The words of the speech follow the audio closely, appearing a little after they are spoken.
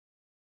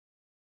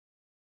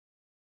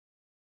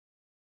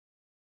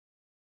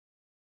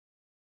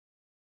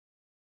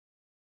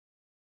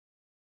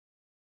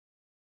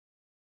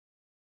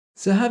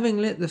So having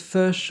lit the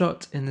first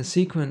shot in the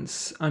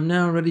sequence, I'm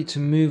now ready to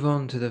move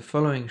on to the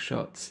following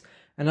shots,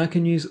 and I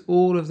can use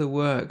all of the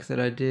work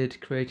that I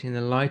did creating the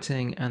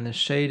lighting and the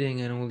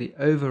shading and all the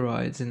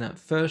overrides in that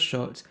first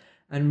shot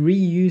and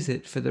reuse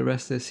it for the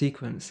rest of the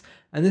sequence.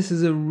 And this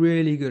is a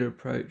really good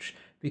approach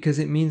because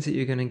it means that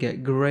you're going to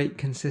get great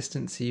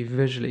consistency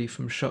visually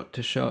from shot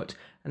to shot,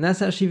 and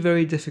that's actually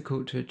very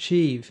difficult to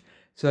achieve.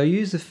 So I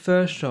use the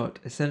first shot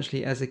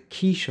essentially as a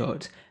key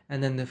shot,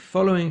 and then the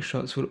following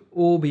shots will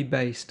all be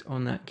based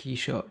on that key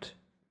shot.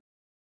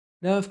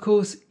 Now, of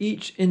course,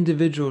 each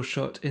individual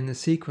shot in the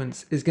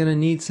sequence is going to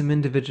need some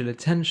individual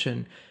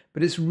attention,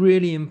 but it's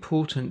really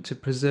important to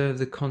preserve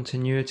the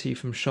continuity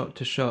from shot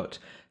to shot.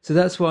 So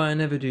that's why I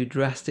never do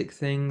drastic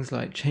things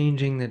like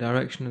changing the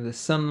direction of the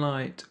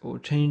sunlight or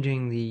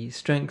changing the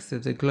strength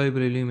of the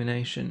global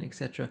illumination,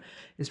 etc.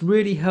 It's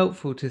really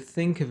helpful to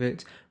think of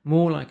it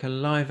more like a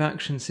live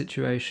action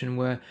situation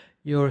where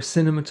you're a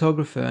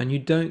cinematographer and you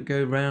don't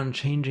go around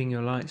changing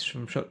your lights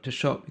from shot to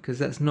shot, because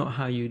that's not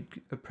how you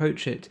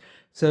approach it.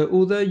 So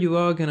although you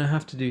are going to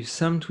have to do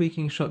some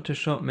tweaking shot to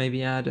shot,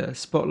 maybe add a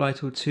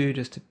spotlight or two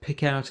just to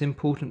pick out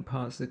important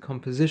parts of the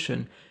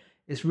composition,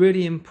 it's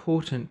really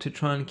important to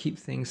try and keep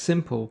things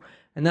simple.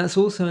 And that's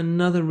also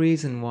another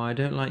reason why I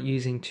don't like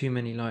using too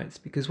many lights,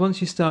 because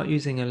once you start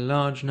using a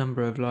large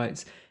number of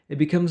lights, it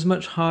becomes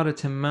much harder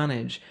to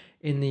manage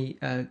in the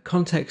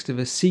context of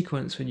a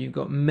sequence when you've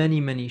got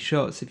many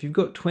shots. If you've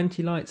got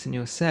 20 lights in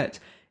your set,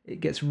 it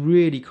gets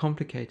really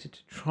complicated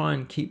to try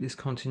and keep this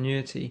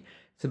continuity.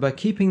 So by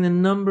keeping the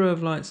number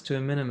of lights to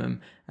a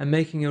minimum and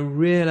making a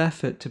real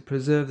effort to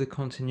preserve the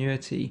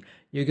continuity,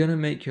 you're going to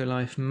make your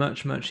life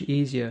much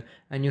easier,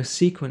 and your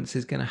sequence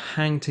is going to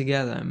hang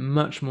together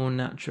much more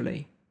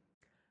naturally.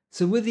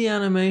 So with the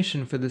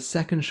animation for the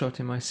second shot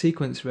in my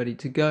sequence ready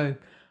to go,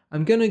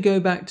 I'm going to go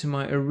back to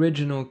my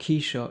original key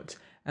shot,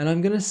 and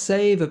I'm going to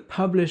save a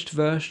published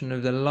version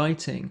of the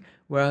lighting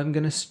where I'm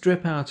going to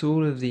strip out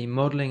all of the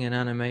modeling and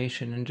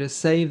animation and just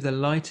save the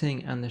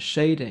lighting and the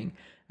shading,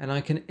 and I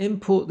can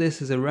import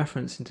this as a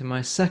reference into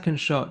my second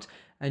shot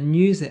and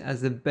use it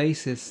as the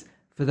basis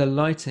for the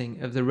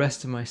lighting of the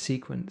rest of my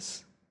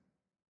sequence.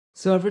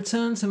 So I've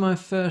returned to my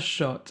first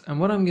shot, and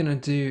what I'm going to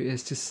do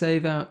is to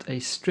save out a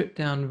stripped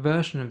down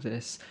version of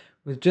this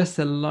with just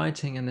the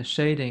lighting and the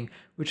shading,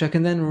 which I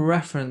can then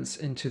reference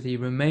into the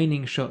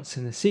remaining shots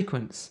in the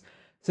sequence.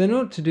 So in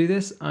order to do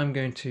this, I'm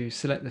going to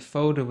select the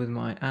folder with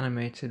my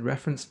animated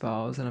reference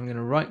files, and I'm going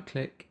to right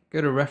click, go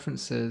to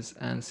references,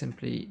 and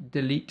simply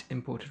delete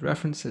imported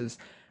references.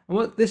 And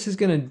what this is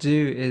going to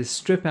do is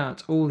strip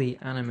out all the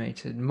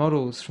animated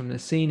models from the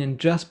scene and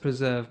just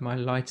preserve my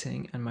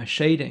lighting and my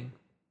shading.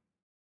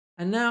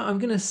 And now I'm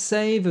going to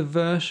save a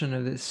version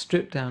of this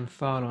stripped down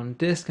file on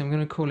disk. I'm going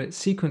to call it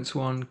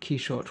sequence1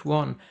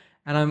 keyshot1,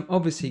 and I'm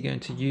obviously going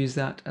to use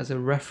that as a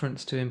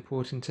reference to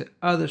import into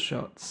other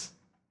shots.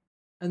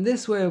 And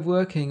this way of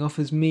working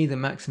offers me the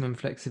maximum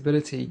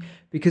flexibility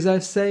because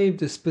I've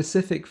saved a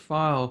specific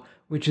file,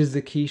 which is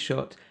the key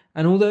shot,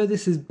 and although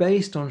this is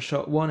based on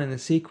shot 1 in the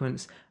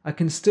sequence, I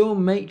can still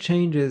make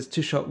changes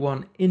to shot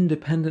 1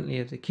 independently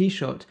of the key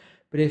shot.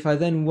 But if I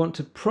then want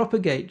to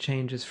propagate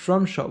changes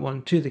from shot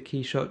 1 to the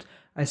key shot,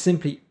 I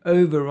simply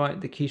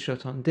overwrite the key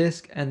shot on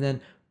disk, and then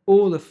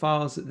all the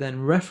files that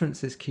then reference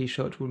this key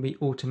shot will be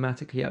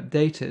automatically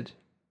updated.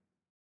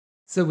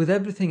 So with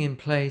everything in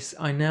place,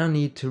 I now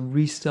need to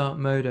restart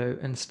Modo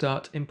and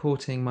start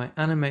importing my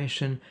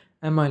animation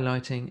and my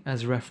lighting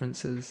as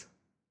references.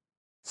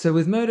 So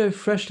with Modo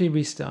freshly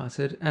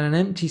restarted and an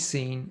empty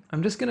scene,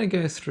 I'm just going to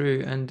go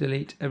through and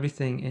delete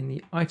everything in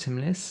the item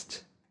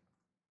list.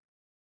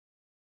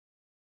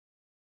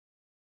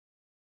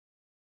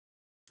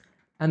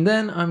 And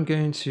then I'm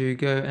going to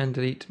go and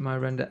delete my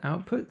render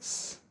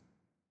outputs.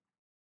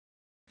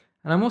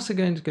 And I'm also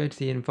going to go to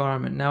the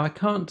environment. Now I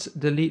can't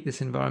delete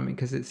this environment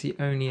because it's the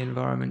only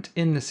environment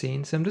in the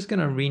scene, so I'm just going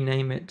to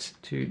rename it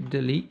to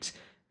delete,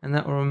 and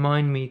that will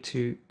remind me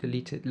to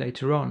delete it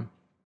later on.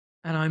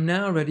 And I'm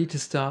now ready to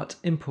start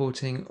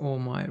importing all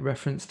my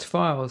referenced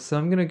files. So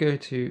I'm going to go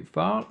to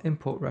File,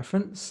 Import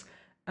Reference,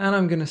 and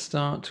I'm going to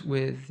start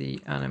with the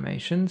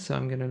animation. So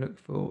I'm going to look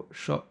for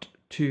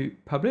Shot2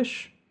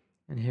 Publish,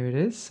 and here it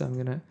is. So I'm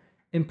going to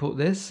import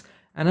this.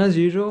 And as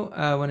usual,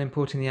 when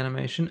importing the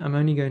animation, I'm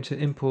only going to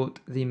import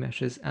the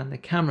meshes and the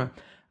camera.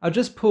 I'll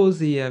just pause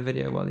the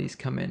video while these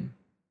come in.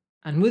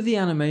 And with the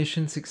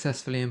animation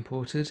successfully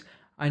imported,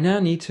 I now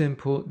need to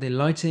import the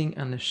lighting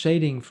and the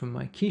shading from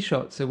my key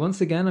shot. So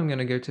once again, I'm going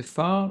to go to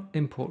File,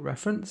 Import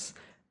Reference,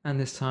 and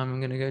this time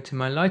I'm going to go to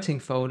my lighting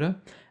folder,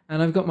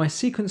 and I've got my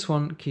sequence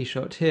 1 key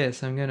shot here.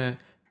 So I'm going to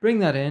bring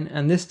that in,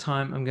 and this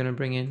time I'm going to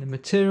bring in the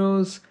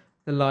materials,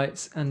 the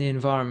lights, and the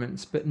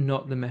environments, but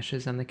not the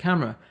meshes and the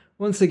camera.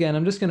 Once again,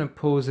 I'm just going to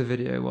pause the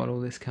video while all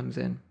this comes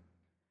in.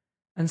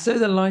 And so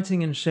the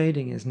lighting and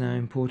shading is now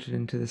imported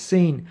into the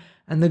scene.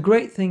 And the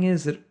great thing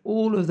is that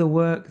all of the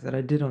work that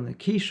I did on the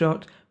key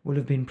shot will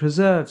have been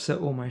preserved. So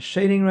all my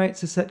shading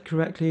rates are set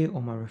correctly,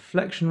 all my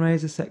reflection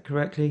rays are set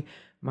correctly,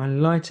 my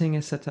lighting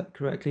is set up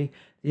correctly.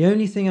 The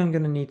only thing I'm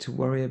going to need to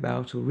worry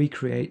about or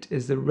recreate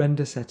is the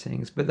render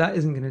settings, but that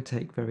isn't going to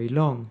take very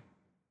long.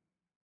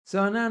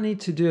 So I now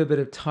need to do a bit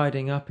of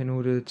tidying up in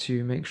order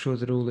to make sure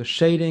that all the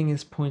shading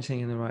is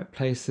pointing in the right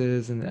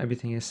places and that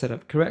everything is set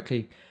up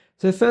correctly.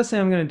 So the first thing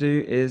I'm going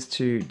to do is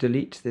to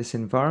delete this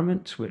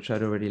environment, which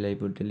I'd already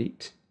labeled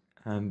delete,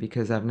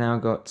 because I've now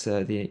got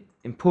the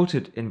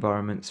imported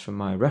environments from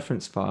my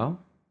reference file.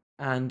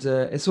 And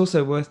it's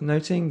also worth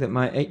noting that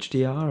my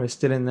HDR is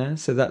still in there,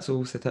 so that's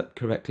all set up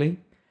correctly.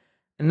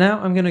 And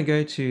now I'm going to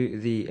go to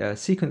the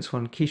Sequence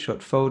 1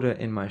 Keyshot folder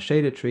in my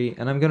shader tree,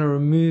 and I'm going to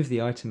remove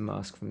the item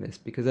mask from this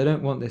because I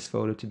don't want this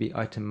folder to be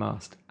item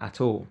masked at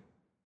all.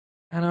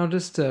 And I'll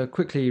just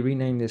quickly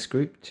rename this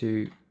group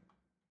to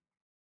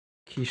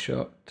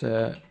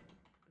Keyshot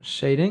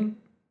Shading.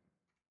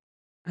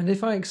 And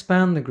if I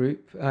expand the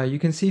group, you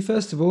can see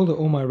first of all that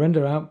all my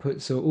render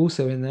outputs are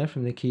also in there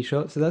from the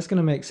keyshot, so that's going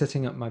to make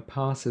setting up my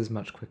parsers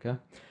much quicker.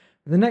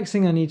 The next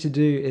thing I need to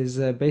do is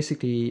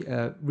basically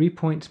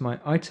repoint my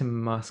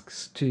item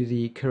masks to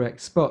the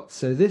correct spot.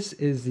 So this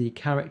is the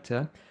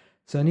character.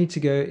 So I need to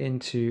go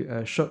into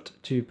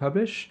Shot2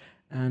 Publish,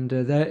 and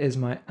there is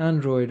my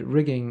Android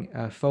rigging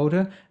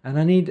folder, and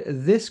I need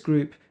this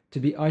group to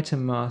be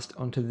item masked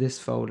onto this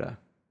folder.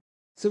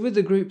 So with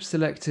the group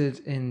selected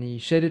in the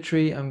shader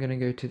tree, I'm going to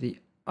go to the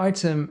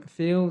item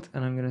field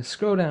and I'm going to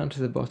scroll down to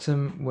the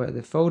bottom where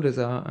the folders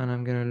are, and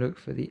I'm going to look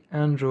for the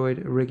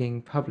Android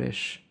rigging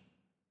publish.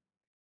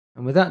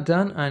 And with that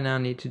done, I now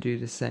need to do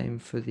the same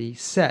for the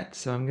set.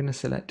 So I'm going to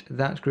select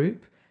that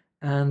group,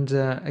 and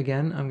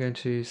again I'm going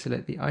to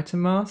select the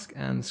item mask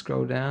and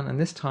scroll down, and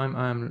this time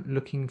I'm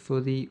looking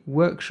for the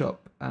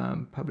workshop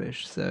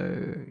publish.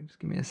 So just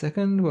give me a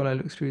second while I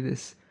look through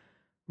this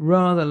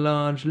rather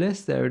large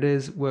list. There it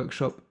is,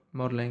 workshop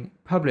modeling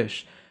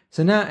publish.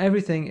 So now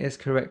everything is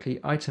correctly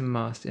item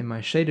masked in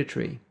my shader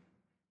tree.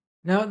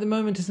 Now at the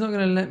moment it's not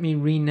going to let me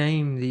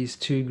rename these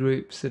two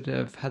groups that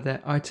have had their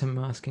item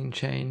masking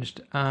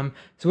changed.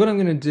 So what I'm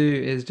going to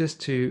do is, just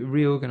to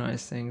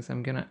reorganize things,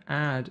 I'm going to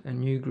add a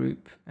new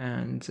group,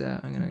 and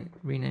I'm going to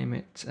rename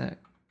it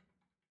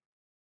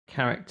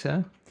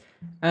character,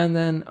 and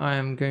then I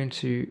am going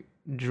to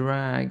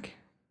drag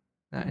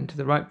that into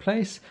the right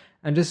place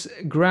and just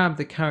grab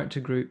the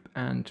character group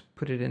and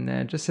put it in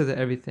there just so that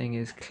everything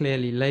is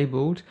clearly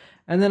labeled.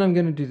 And then I'm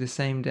going to do the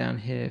same down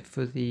here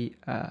for the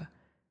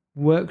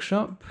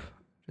workshop.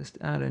 Just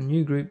add a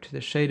new group to the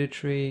shader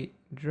tree,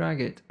 drag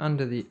it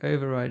under the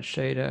override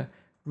shader,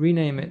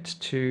 rename it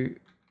to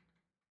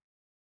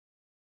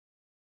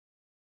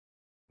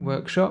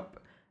workshop,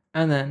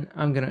 and then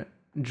I'm going to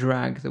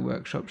drag the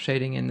workshop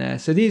shading in there.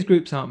 So these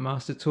groups aren't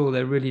masked at all,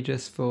 they're really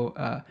just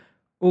for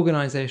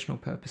organizational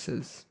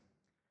purposes.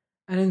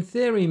 And in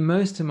theory,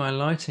 most of my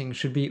lighting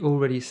should be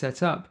already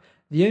set up.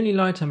 The only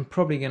light I'm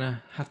probably going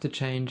to have to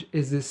change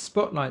is this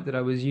spotlight that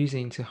I was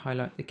using to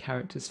highlight the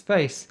character's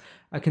face.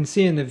 I can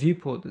see in the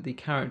viewport that the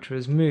character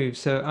has moved,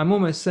 so I'm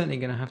almost certainly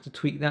going to have to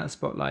tweak that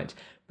spotlight,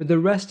 but the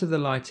rest of the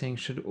lighting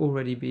should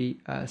already be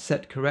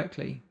set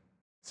correctly.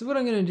 So what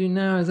I'm going to do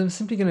now is I'm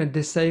simply going to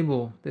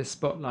disable this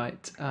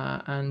spotlight,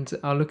 and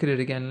I'll look at it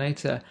again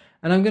later.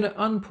 And I'm going to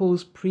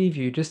unpause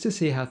preview just to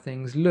see how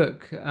things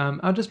look.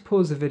 I'll just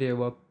pause the video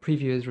while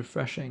preview is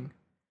refreshing.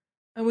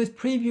 And with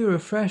preview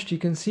refreshed, you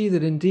can see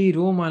that indeed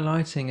all my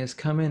lighting has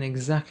come in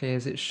exactly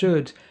as it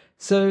should.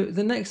 So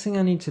the next thing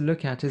I need to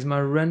look at is my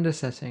render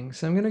settings.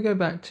 So I'm going to go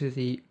back to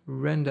the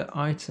render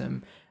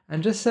item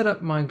and just set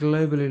up my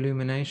global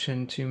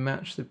illumination to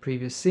match the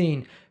previous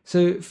scene.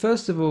 So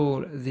first of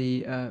all,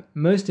 the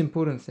most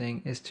important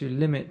thing is to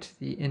limit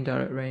the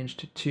indirect range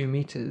to 2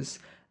 meters.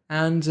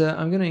 And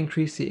I'm going to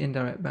increase the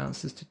indirect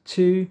bounces to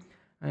 2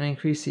 and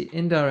increase the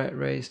indirect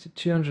rays to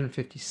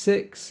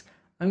 256.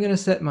 I'm going to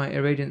set my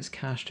irradiance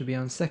cache to be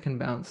on second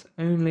bounce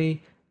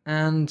only,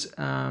 and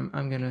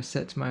I'm going to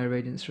set my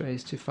irradiance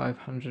rays to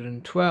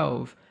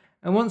 512.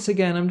 And once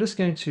again, I'm just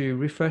going to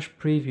refresh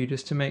preview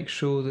just to make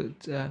sure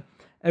that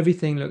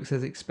everything looks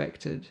as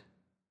expected.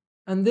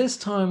 And this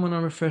time when I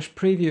refresh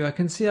preview, I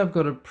can see I've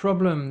got a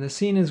problem. The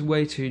scene is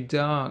way too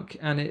dark,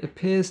 and it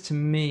appears to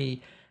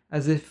me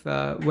as if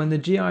when the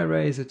GI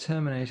rays are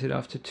terminated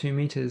after 2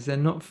 meters, they're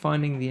not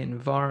finding the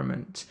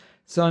environment.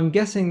 So I'm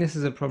guessing this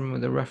is a problem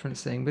with the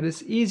referencing, but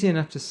it's easy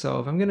enough to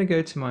solve. I'm going to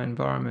go to my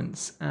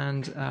environments,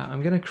 and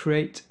I'm going to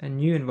create a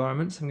new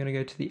environment. So I'm going to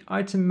go to the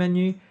item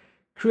menu,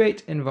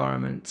 create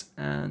environment,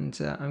 and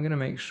I'm going to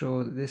make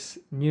sure that this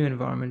new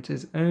environment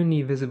is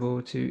only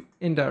visible to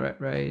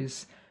indirect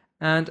rays.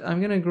 And I'm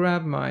going to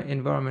grab my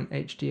environment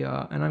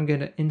HDR and I'm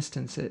going to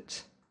instance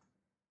it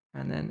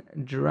and then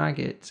drag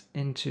it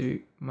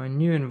into my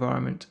new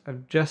environment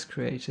I've just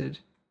created.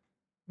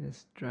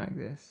 Let's drag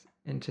this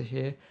into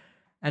here.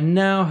 And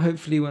now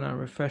hopefully when I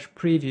refresh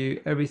preview,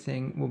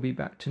 everything will be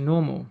back to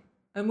normal.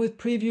 And with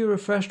preview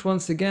refreshed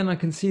once again, I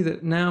can see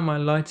that now my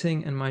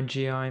lighting and my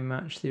GI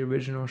match the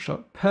original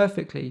shot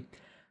perfectly.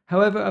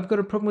 However, I've got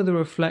a problem with the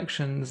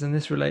reflections, and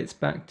this relates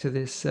back to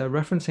this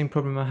referencing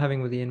problem I'm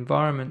having with the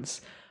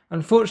environments.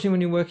 Unfortunately,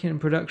 when you're working in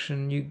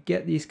production, you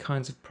get these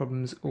kinds of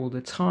problems all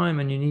the time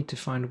and you need to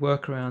find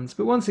workarounds.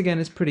 But once again,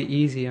 it's pretty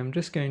easy. I'm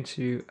just going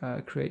to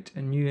create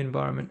a new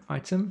environment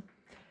item,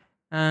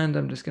 and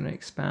I'm just going to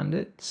expand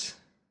it.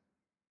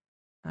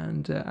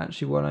 And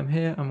actually, while I'm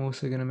here, I'm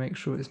also going to make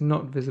sure it's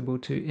not visible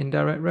to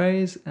indirect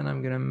rays, and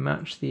I'm going to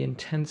match the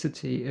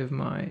intensity of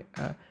my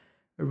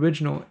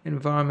original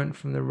environment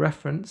from the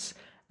reference.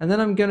 And then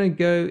I'm going to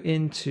go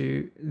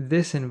into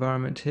this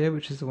environment here,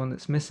 which is the one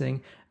that's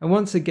missing. And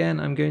once again,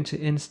 I'm going to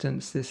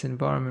instance this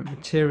environment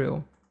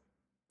material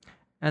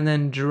and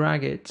then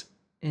drag it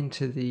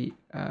into the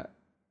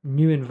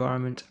new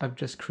environment I've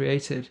just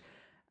created.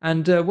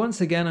 And once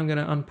again, I'm going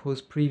to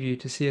unpause preview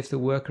to see if the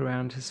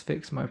workaround has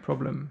fixed my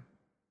problem.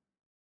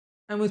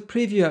 And with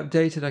preview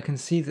updated, I can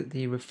see that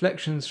the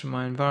reflections from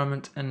my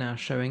environment are now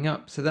showing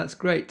up. So that's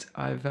great.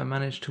 I've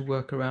managed to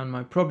work around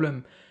my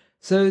problem.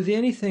 So the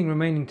only thing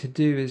remaining to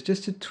do is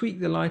just to tweak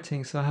the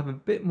lighting so I have a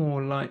bit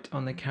more light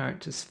on the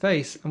character's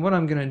face. And what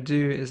I'm going to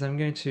do is I'm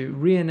going to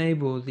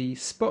re-enable the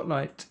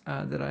spotlight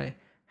that I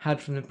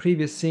had from the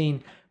previous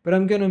scene, but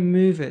I'm going to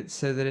move it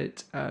so that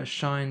it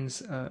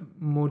shines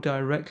more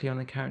directly on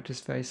the character's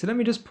face. So let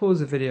me just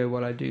pause the video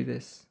while I do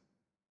this.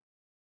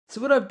 So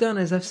what I've done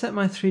is I've set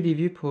my 3D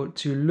viewport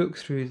to look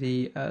through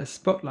the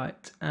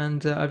spotlight,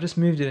 and I've just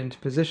moved it into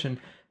position.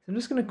 So I'm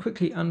just going to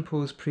quickly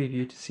unpause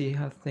preview to see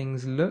how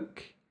things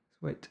look.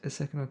 Wait a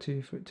second or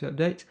two for it to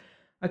update.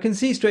 I can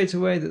see straight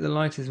away that the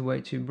light is way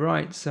too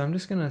bright, so I'm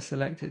just going to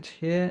select it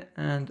here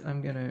and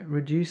I'm going to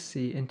reduce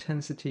the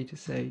intensity to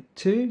say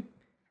 2,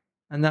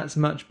 and that's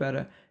much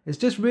better. It's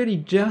just really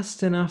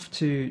just enough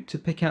to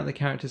pick out the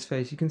character's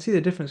face. You can see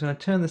the difference when I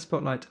turn the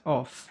spotlight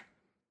off.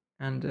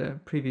 And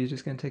preview is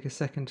just going to take a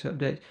second to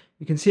update.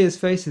 You can see his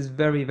face is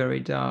very, very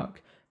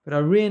dark, but I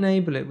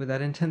re-enable it with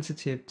that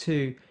intensity of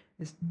 2.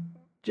 It's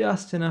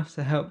just enough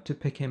to help to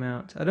pick him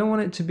out. I don't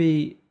want it to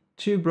be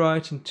too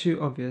bright and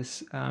too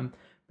obvious, but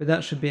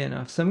that should be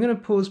enough. So I'm going to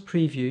pause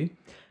preview.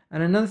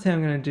 And another thing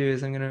I'm going to do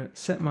is I'm going to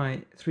set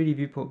my 3D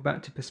viewport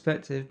back to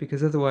perspective,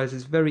 because otherwise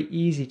it's very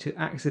easy to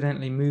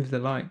accidentally move the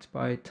light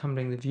by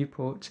tumbling the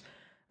viewport.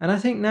 And I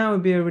think now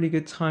would be a really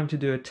good time to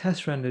do a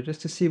test render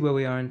just to see where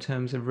we are in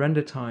terms of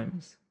render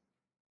times.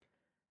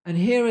 And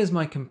here is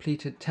my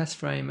completed test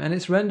frame, and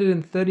it's rendered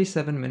in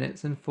 37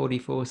 minutes and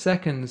 44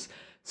 seconds.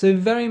 So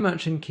very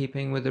much in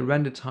keeping with the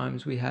render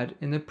times we had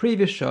in the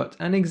previous shot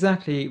and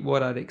exactly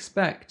what I'd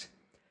expect.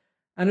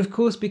 And of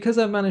course, because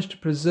I've managed to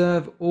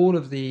preserve all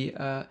of the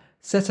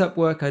setup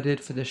work I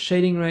did for the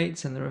shading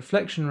rates and the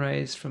reflection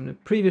rays from the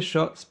previous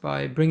shots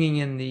by bringing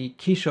in the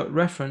keyshot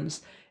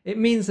reference, it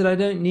means that I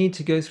don't need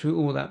to go through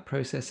all that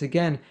process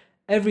again.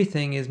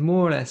 Everything is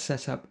more or less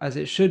set up as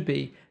it should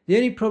be. The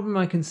only problem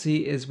I can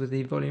see is with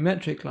the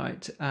volumetric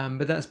light,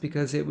 but that's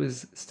because it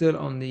was still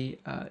on the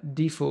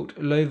default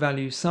low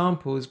value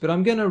samples, but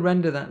I'm going to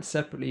render that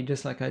separately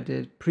just like I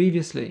did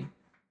previously.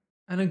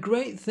 And a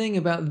great thing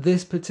about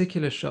this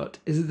particular shot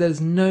is that there's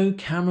no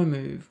camera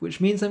move, which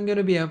means I'm going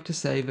to be able to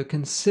save a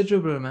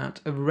considerable amount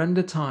of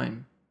render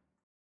time.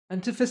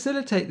 And to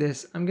facilitate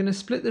this, I'm going to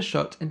split the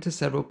shot into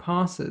several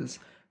passes.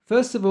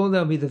 First of all,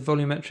 there'll be the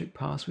volumetric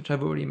pass, which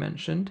I've already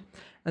mentioned,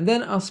 and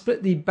then I'll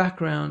split the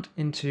background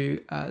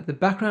into the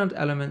background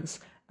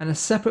elements and a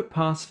separate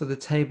pass for the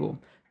table.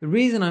 The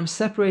reason I'm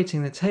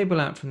separating the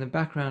table out from the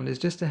background is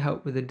just to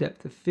help with the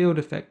depth of field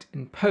effect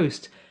in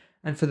post.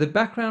 And for the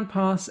background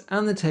pass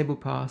and the table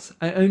pass,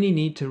 I only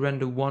need to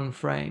render one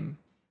frame.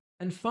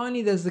 And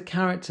finally, there's the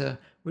character,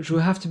 which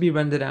will have to be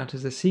rendered out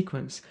as a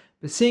sequence.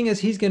 But seeing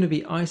as he's going to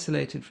be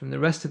isolated from the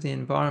rest of the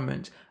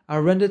environment,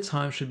 our render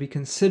time should be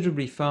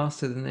considerably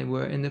faster than they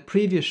were in the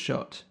previous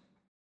shot.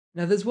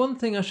 Now there's one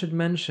thing I should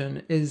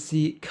mention is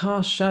the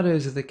cast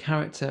shadows of the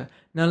character.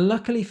 Now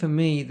luckily for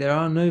me, there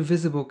are no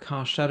visible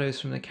cast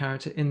shadows from the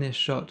character in this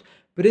shot,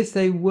 but if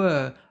they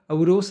were, I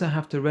would also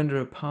have to render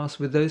a pass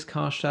with those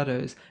cast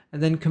shadows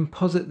and then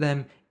composite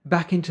them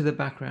back into the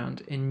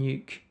background in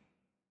Nuke.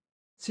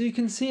 So you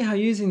can see how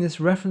using this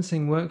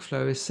referencing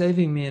workflow is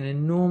saving me an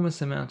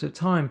enormous amount of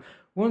time.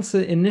 Once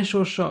the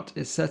initial shot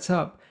is set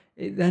up,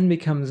 it then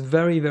becomes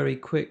very, very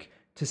quick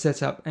to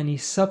set up any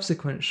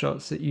subsequent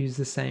shots that use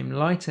the same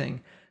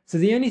lighting. So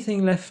the only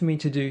thing left for me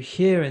to do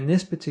here in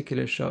this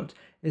particular shot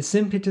is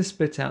simply to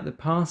split out the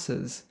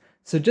passes.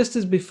 So just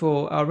as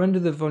before, I'll render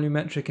the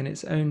volumetric in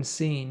its own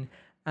scene,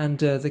 and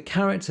the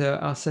character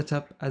I'll set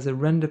up as a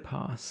render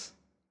pass.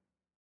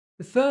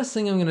 The first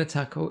thing I'm going to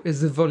tackle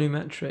is the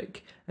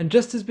volumetric, and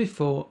just as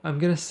before, I'm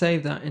going to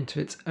save that into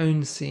its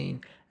own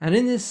scene. And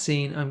in this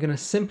scene, I'm going to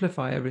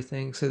simplify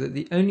everything so that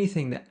the only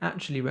thing that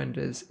actually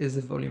renders is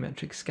the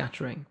volumetric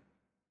scattering.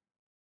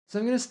 So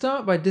I'm going to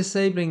start by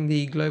disabling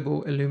the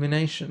global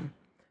illumination.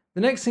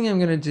 The next thing I'm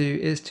going to do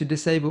is to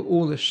disable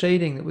all the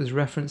shading that was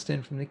referenced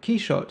in from the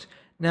keyshot.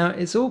 Now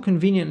it's all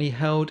conveniently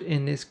held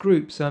in this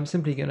group, so I'm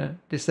simply going to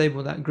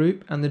disable that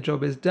group and the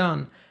job is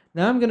done.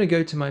 Now I'm going to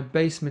go to my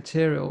base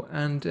material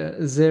and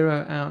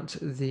zero out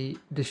the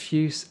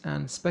diffuse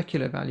and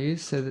specular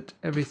values so that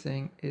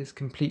everything is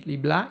completely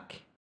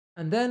black.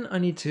 And then I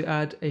need to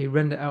add a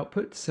render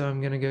output, so I'm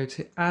going to go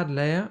to add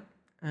layer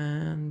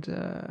and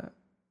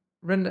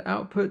render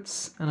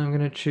outputs, and I'm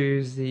going to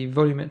choose the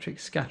volumetric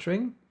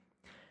scattering.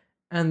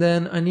 And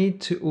then I need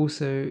to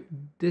also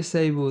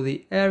disable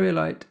the area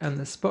light and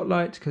the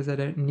spotlight because I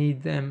don't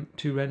need them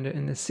to render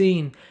in the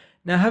scene.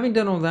 Now, having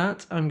done all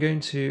that, I'm going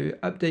to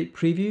update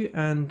preview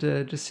and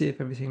just see if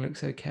everything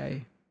looks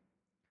okay.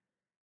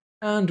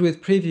 And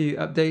with preview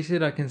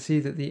updated, I can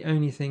see that the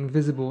only thing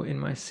visible in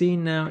my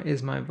scene now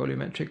is my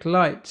volumetric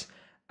light.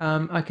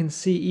 I can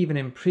see even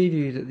in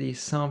preview that these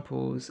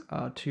samples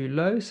are too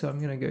low, so I'm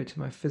going to go to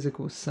my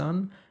physical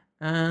sun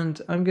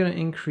and I'm going to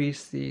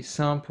increase the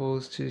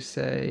samples to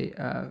say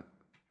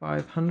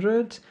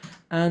 500,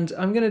 and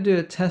I'm going to do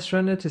a test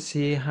render to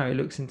see how it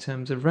looks in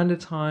terms of render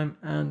time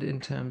and in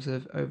terms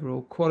of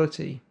overall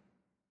quality.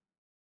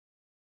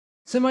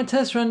 So my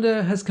test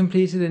render has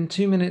completed in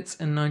 2 minutes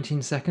and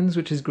 19 seconds,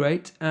 which is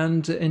great,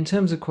 and in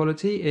terms of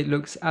quality it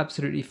looks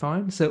absolutely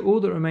fine, so all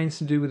that remains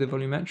to do with the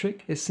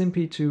volumetric is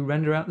simply to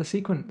render out the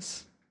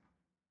sequence.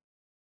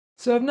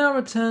 So I've now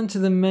returned to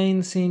the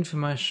main scene for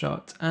my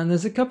shot, and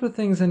there's a couple of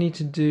things I need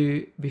to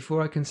do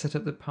before I can set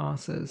up the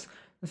parsers.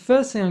 The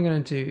first thing I'm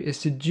going to do is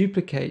to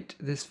duplicate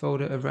this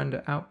folder of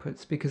render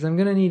outputs because I'm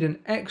going to need an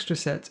extra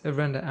set of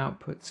render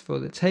outputs for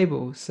the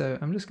table. So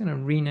I'm just going to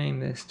rename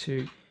this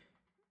to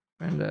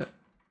render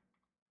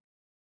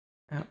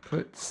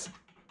outputs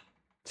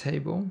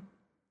table.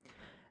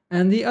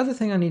 And the other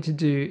thing I need to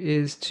do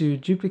is to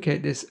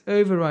duplicate this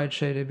override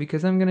shader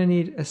because I'm going to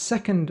need a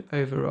second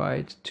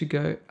override to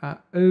go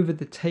over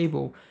the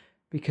table,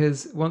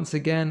 because once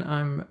again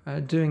I'm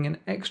doing an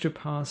extra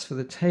pass for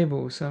the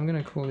table. So I'm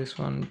going to call this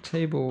one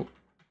table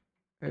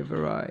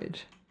override.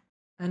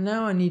 And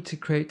now I need to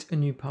create a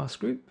new pass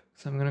group.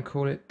 So I'm going to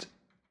call it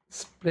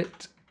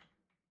split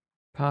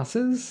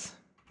passes.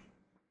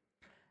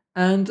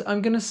 And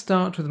I'm going to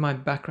start with my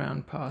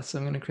background pass. So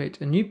I'm going to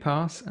create a new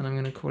pass and I'm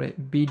going to call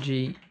it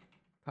BG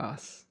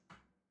pass.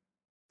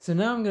 So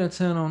now I'm going to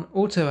turn on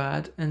auto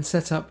add and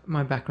set up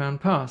my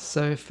background pass.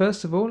 So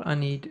first of all, I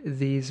need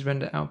these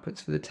render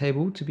outputs for the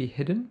table to be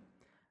hidden.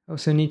 I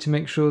also need to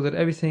make sure that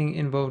everything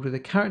involved with the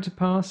character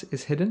pass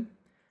is hidden.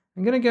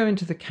 I'm going to go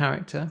into the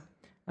character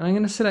and I'm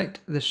going to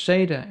select the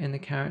shader in the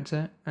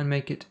character and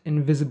make it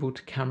invisible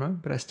to camera,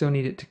 but I still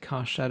need it to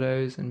cast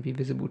shadows and be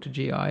visible to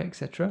GI,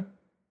 etc.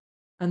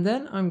 And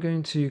then I'm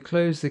going to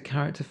close the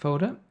character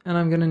folder and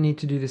I'm going to need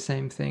to do the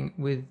same thing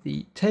with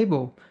the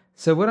table.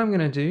 So what I'm going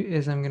to do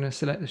is I'm going to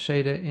select the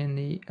shader in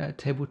the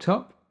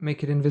tabletop,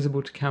 make it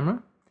invisible to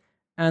camera,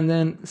 and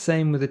then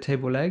same with the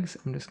table legs.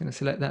 I'm just going to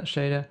select that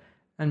shader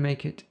and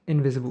make it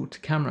invisible to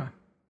camera.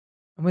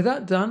 And with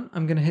that done,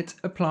 I'm going to hit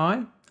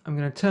apply. I'm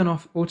going to turn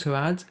off auto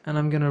add and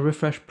I'm going to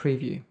refresh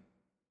preview.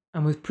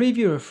 And with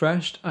preview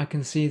refreshed, I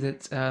can see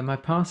that my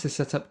pass is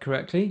set up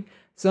correctly.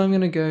 So I'm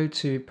going to go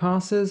to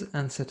passes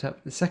and set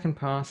up the second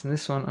pass, and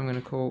this one I'm going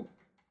to call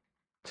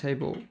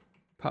table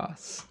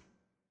pass.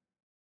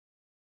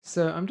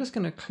 So I'm just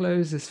going to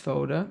close this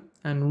folder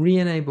and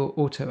re-enable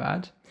auto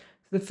add.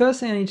 So the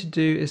first thing I need to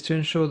do is to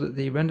ensure that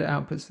the render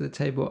outputs for the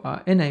table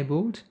are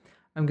enabled.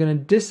 I'm going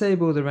to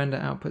disable the render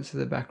outputs for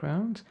the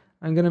background.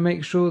 I'm going to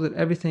make sure that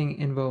everything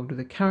involved with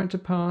the character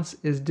pass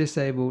is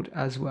disabled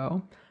as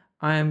well.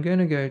 I am going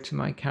to go to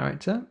my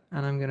character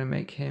and I'm going to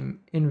make him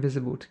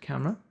invisible to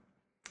camera.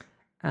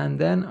 And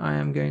then I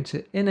am going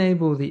to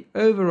enable the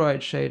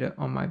override shader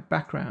on my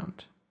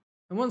background.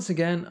 And once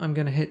again, I'm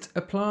going to hit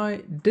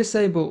apply,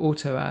 disable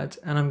auto add,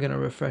 and I'm going to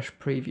refresh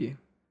preview.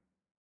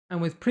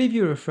 And with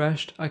preview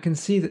refreshed, I can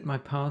see that my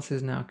pass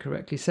is now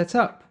correctly set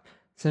up.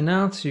 So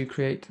now to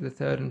create the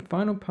third and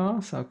final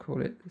pass, I'll call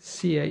it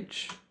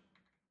CH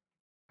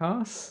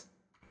pass.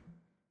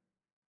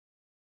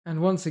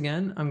 And once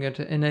again, I'm going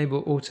to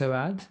enable auto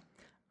add.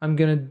 I'm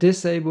going to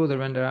disable the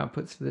render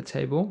outputs for the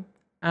table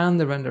and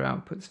the render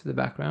outputs for the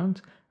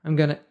background. I'm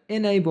going to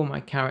enable my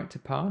character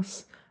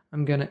pass.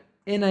 I'm going to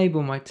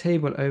enable my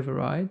table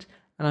override,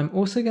 and I'm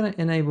also going to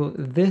enable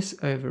this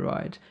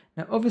override.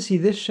 Now obviously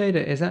this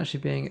shader is actually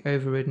being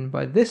overridden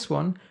by this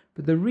one,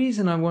 but the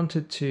reason I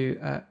wanted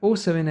to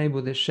also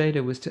enable this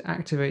shader was to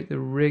activate the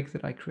rig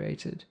that I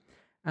created.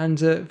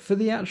 And for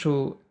the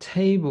actual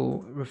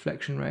table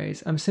reflection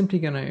rays, I'm simply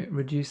going to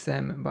reduce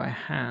them by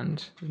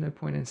hand. There's no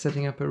point in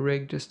setting up a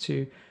rig just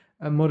to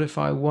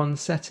modify one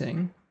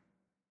setting.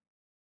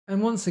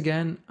 And once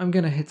again, I'm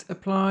going to hit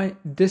apply,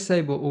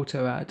 disable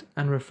auto add,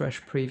 and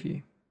refresh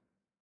preview.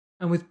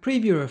 And with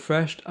preview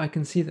refreshed, I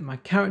can see that my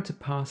character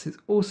pass is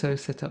also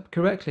set up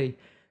correctly.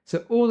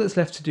 So all that's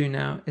left to do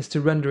now is to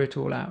render it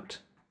all out.